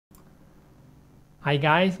Hi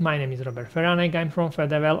guys, my name is Robert Feranek, I'm from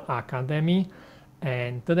Fedevel Academy,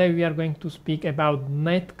 and today we are going to speak about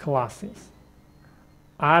NetClasses.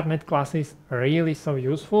 Are NetClasses really so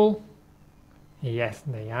useful? Yes,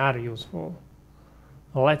 they are useful.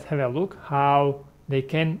 Let's have a look how they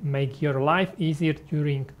can make your life easier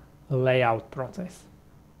during layout process.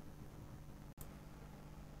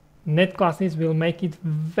 NetClasses will make it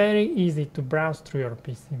very easy to browse through your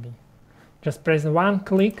PCB. Just press one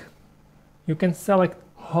click. You can select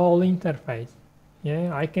whole interface.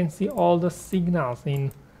 Yeah, I can see all the signals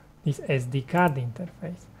in this SD card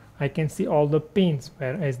interface. I can see all the pins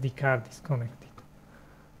where SD card is connected.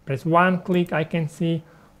 Press one click, I can see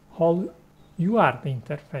whole UART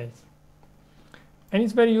interface. And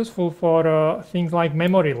it's very useful for things like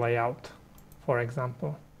memory layout, for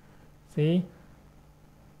example. See,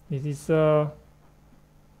 this is a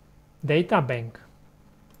data bank,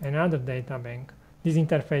 another data bank. This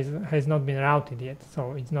interface has not been routed yet,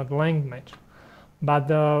 so it's not length match. But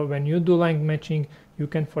when you do length matching, you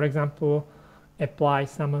can, for example, apply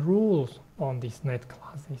some rules on these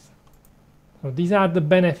NetClasses. So these are the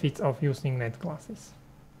benefits of using NetClasses.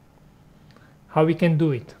 How we can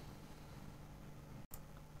do it?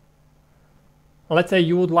 Let's say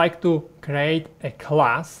you would like to create a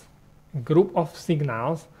class, a group of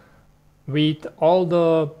signals with all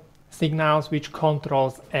the signals which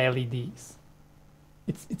controls LEDs.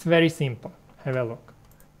 It's very simple. Have a look.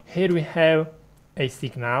 Here we have a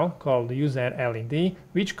signal called user LED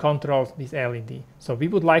which controls this LED. So we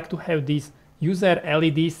would like to have this user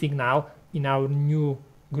LED signal in our new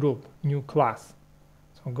group, new class.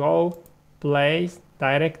 So go place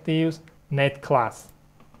directives net class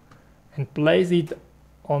and place it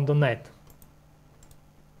on the net.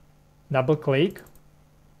 Double click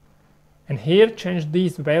and here change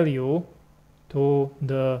this value to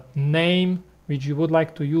the name which you would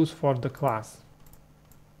like to use for the class.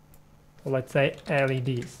 So let's say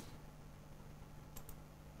LEDs.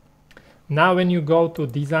 Now when you go to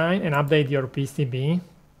design and update your PCB,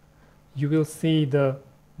 you will see the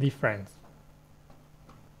difference.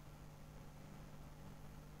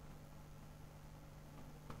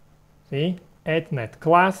 See, add net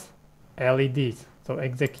class LEDs. So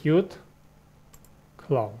execute,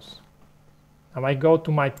 close. Now I go to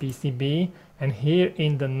my PCB and here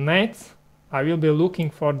in the nets I will be looking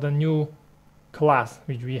for the new class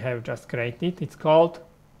which we have just created. It's called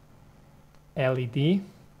LED.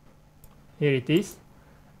 Here it is.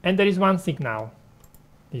 And there is one signal.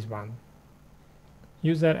 This one.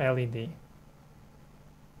 User LED.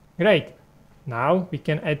 Great. Now we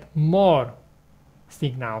can add more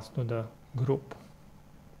signals to the group.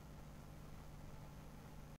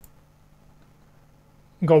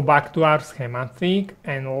 Go back to our schematic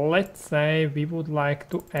and let's say we would like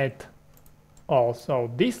to add also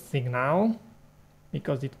this signal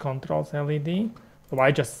because it controls LED. So I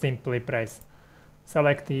just simply press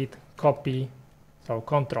select it, copy, so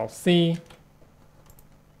Ctrl C,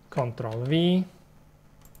 Ctrl V.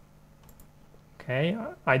 Okay,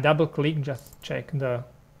 I double click, just check the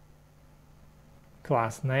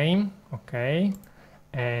class name. Okay,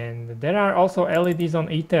 and there are also LEDs on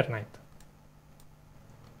Ethernet.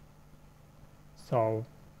 So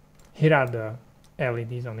here are the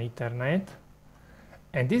LEDs on Ethernet.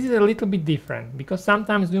 And this is a little bit different because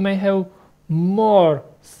sometimes you may have more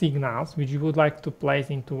signals which you would like to place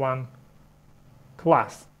into one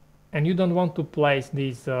class. And you don't want to place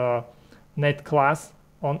this net class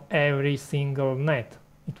on every single net.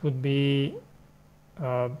 It would be,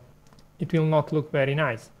 it will not look very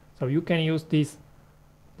nice. So you can use this,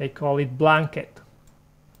 they call it blanket.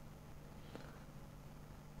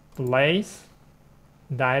 Place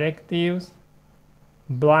directives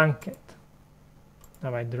blanket.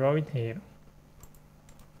 Now I draw it here.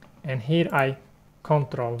 And here I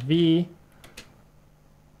Ctrl V,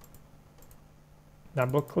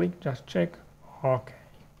 double click, just check. Okay.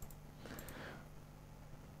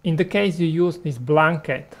 In the case you use this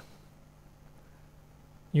blanket,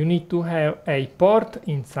 you need to have a port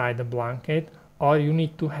inside the blanket or you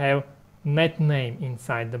need to have net name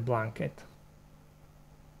inside the blanket.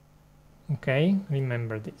 Okay,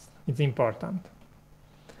 remember this, it's important.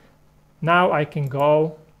 Now I can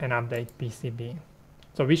go and update PCB.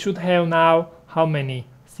 So we should have now how many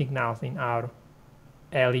signals in our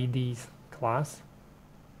LEDs class?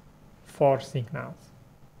 4 signals.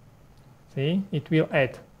 See, it will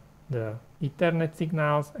add the Ethernet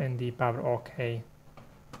signals and the power OK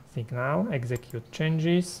signal. Execute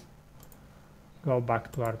changes. Go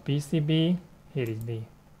back to our PCB. Here is the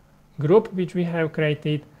group which we have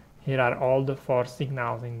created. Here are all the 4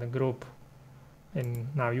 signals in the group.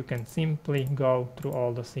 And now you can simply go through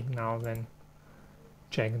all the signals and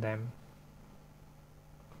check them.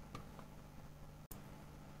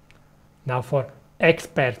 Now for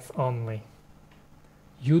experts only,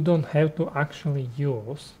 you don't have to actually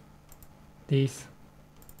use this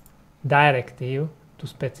directive to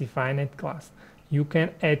specify NetClass. You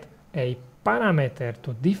can add a parameter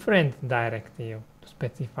to different directive to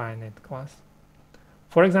specify NetClass.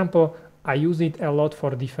 For example, I use it a lot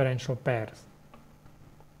for differential pairs,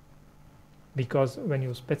 because when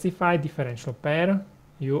you specify differential pair,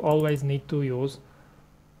 you always need to use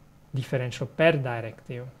differential pair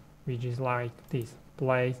directive, which is like this: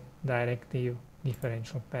 place directive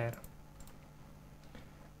differential pair.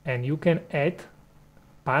 And you can add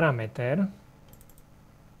parameter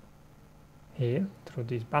here through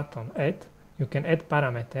this button add. You can add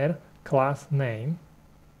parameter class name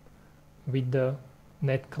with the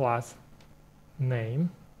NetClass name,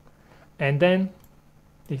 and then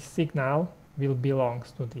this signal will belong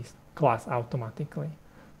to this class automatically.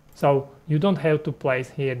 So you don't have to place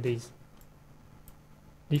here this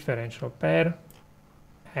differential pair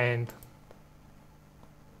and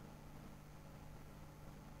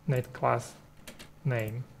NetClass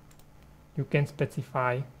name. You can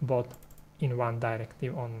specify both in one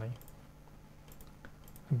directive only.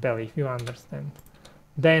 I believe you understand.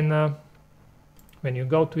 Then when you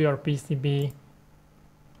go to your PCB,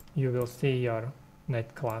 you will see your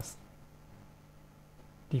NetClass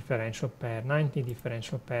differential pair 90,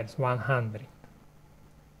 differential pairs 100.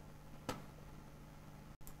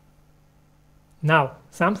 Now,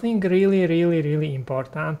 something really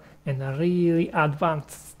important and really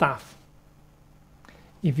advanced stuff.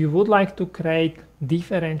 If you would like to create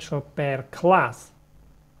differential pair class,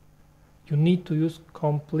 you need to use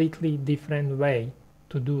completely different way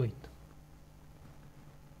to do it.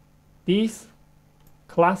 These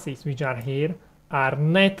classes which are here are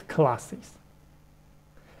NetClasses.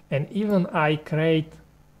 And even I create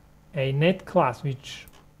a NetClass which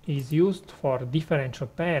is used for differential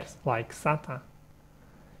pairs like SATA,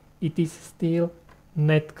 it is still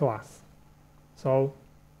NetClass. So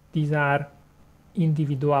these are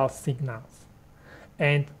individual signals.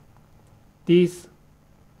 And this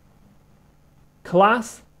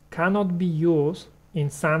class cannot be used in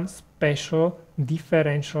some special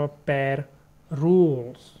differential pair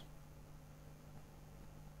rules.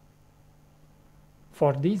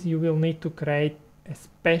 For this, you will need to create a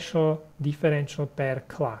special differential pair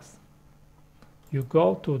class. You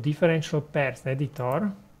go to Differential Pairs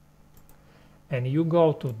Editor and you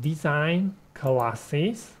go to Design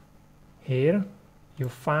Classes. Here you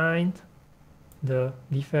find the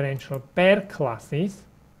differential pair classes,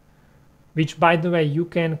 which, by the way, you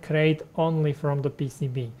can create only from the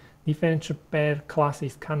PCB. Differential pair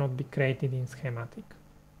classes cannot be created in schematic.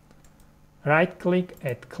 Right click,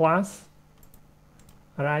 add class.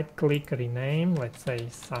 Right click, rename, let's say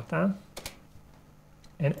SATA,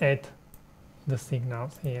 and add the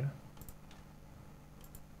signals here.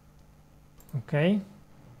 Okay,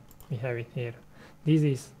 we have it here. This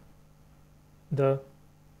is the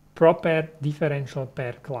proper differential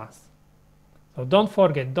pair class. So don't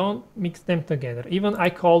forget, don't mix them together. Even I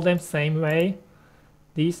call them same way.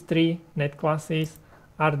 These three NetClasses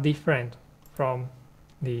are different from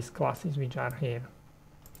these classes which are here.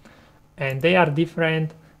 And they are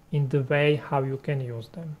different in the way how you can use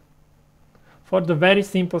them. For the very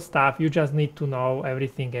simple stuff, you just need to know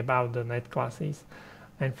everything about the NetClasses.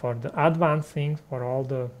 And for the advanced things, for all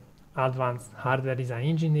the advanced hardware design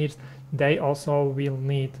engineers, they also will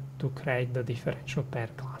need to create the differential pair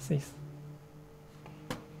classes.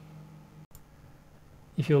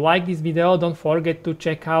 If you like this video, don't forget to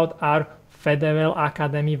check out our Fedevel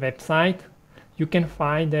Academy website. You can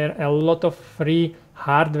find there a lot of free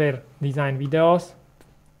hardware design videos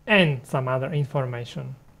and some other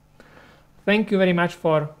information. Thank you very much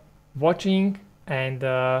for watching, and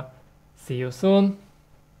see you soon.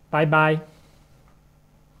 Bye bye.